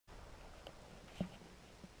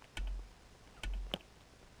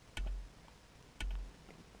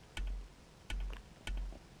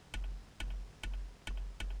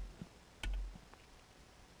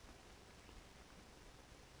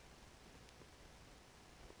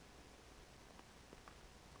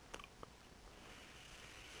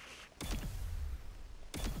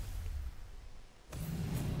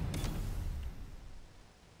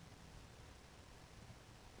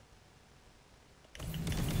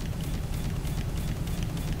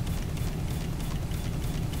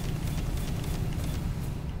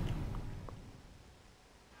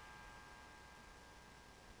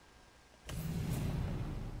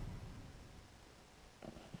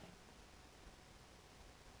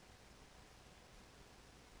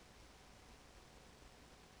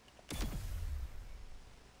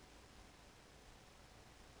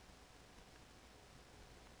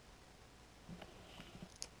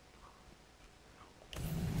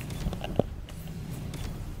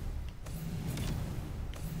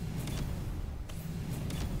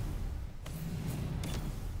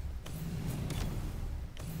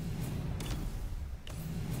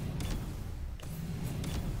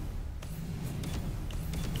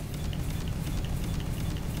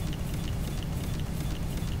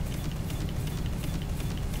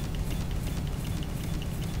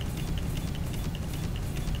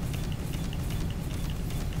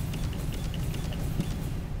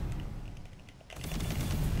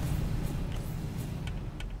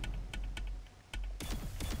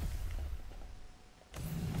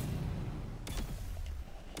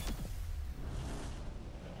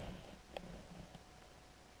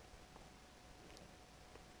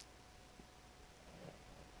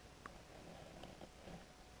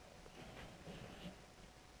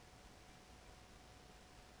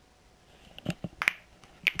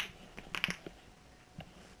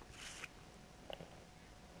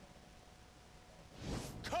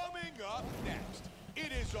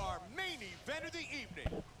is our main event of the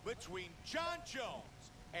evening between John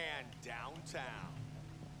Jones and Downtown.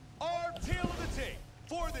 Our tale of the tape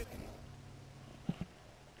for the...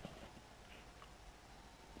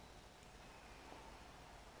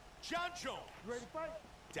 John Jones. Ready to fight?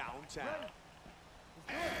 Downtown. Ready.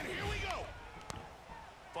 And here we go.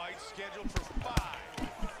 Fight scheduled for 5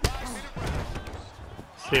 5-minute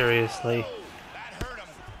rounds. Seriously. Oh, that hurt him.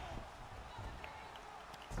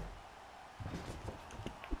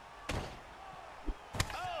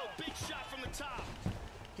 Oh, big shot from the top.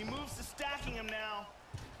 He moves to stacking him now.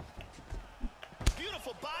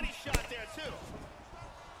 Beautiful body shot there, too.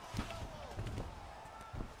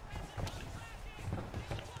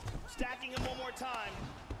 Stacking him one more time.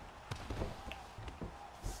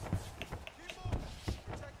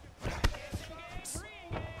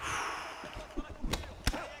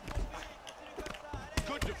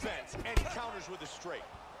 Good defense, and he counters with a straight.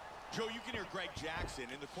 Joe, you can hear Greg Jackson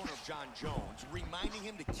in the corner of John Jones, reminding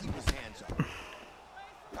him to keep his hands up.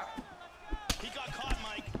 He got caught,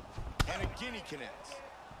 Mike. And again he connects.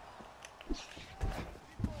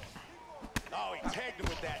 Oh, he tagged him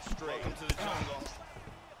with that straight. Welcome to the jungle.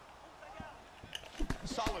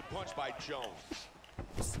 Solid punch by Jones.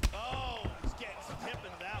 Oh, he's getting some hip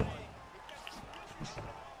into that one.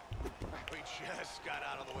 We just got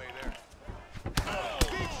out of the way there. Oh,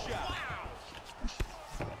 big shot. Wow.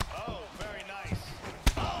 Oh, very nice.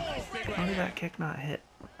 Oh, nice big How did that kick not hit?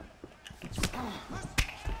 Big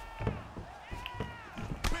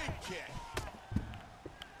kick.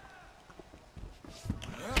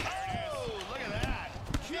 Oh, look at that.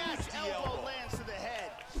 Huge Nasty elbow elbow. lands to the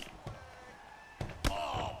head.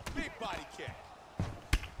 Oh, big body kick.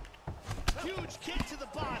 Huge kick to the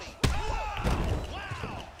body.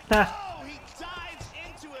 Wow. Oh, he dives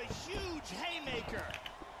into a huge haymaker.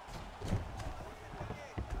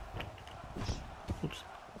 Oops.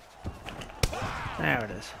 There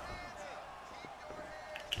it is.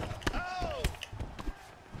 Oh.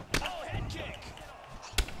 Oh, head kick.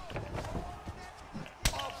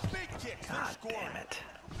 A big kick. God damn it.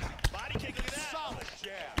 Body kick, look at that. Solid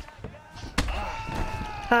jab.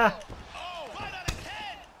 Ha! Oh, right on his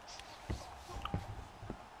head.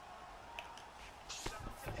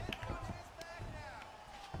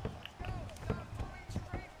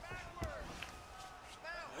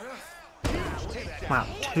 Wow,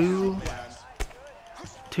 two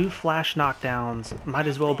flash knockdowns might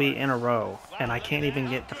as well be in a row, and I can't even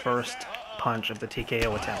get the first punch of the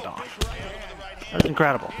TKO attempt off. That's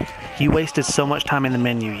incredible. You wasted so much time in the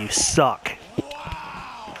menu. You suck.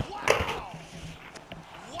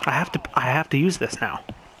 I have to use this now.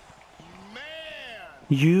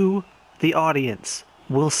 You, the audience,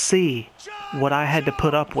 will see what I had to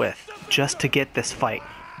put up with just to get this fight.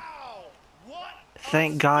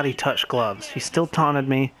 Thank God he touched gloves. He still taunted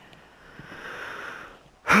me.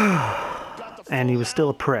 And he was still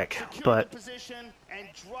a prick, but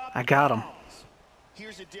I got him.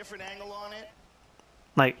 Here's a different angle on it.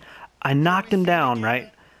 Like, I knocked him down, right?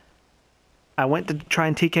 I went to try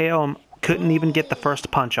and TKO him, couldn't even get the first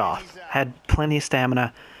punch off. Had plenty of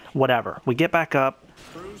stamina, whatever. We get back up,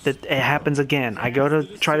 it happens again. I go to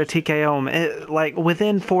try to TKO him, like,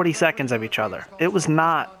 within 40 seconds of each other. It was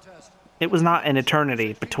not an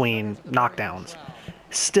eternity between knockdowns.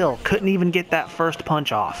 Still, couldn't even get that first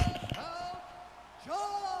punch off.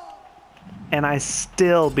 And I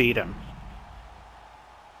still beat him.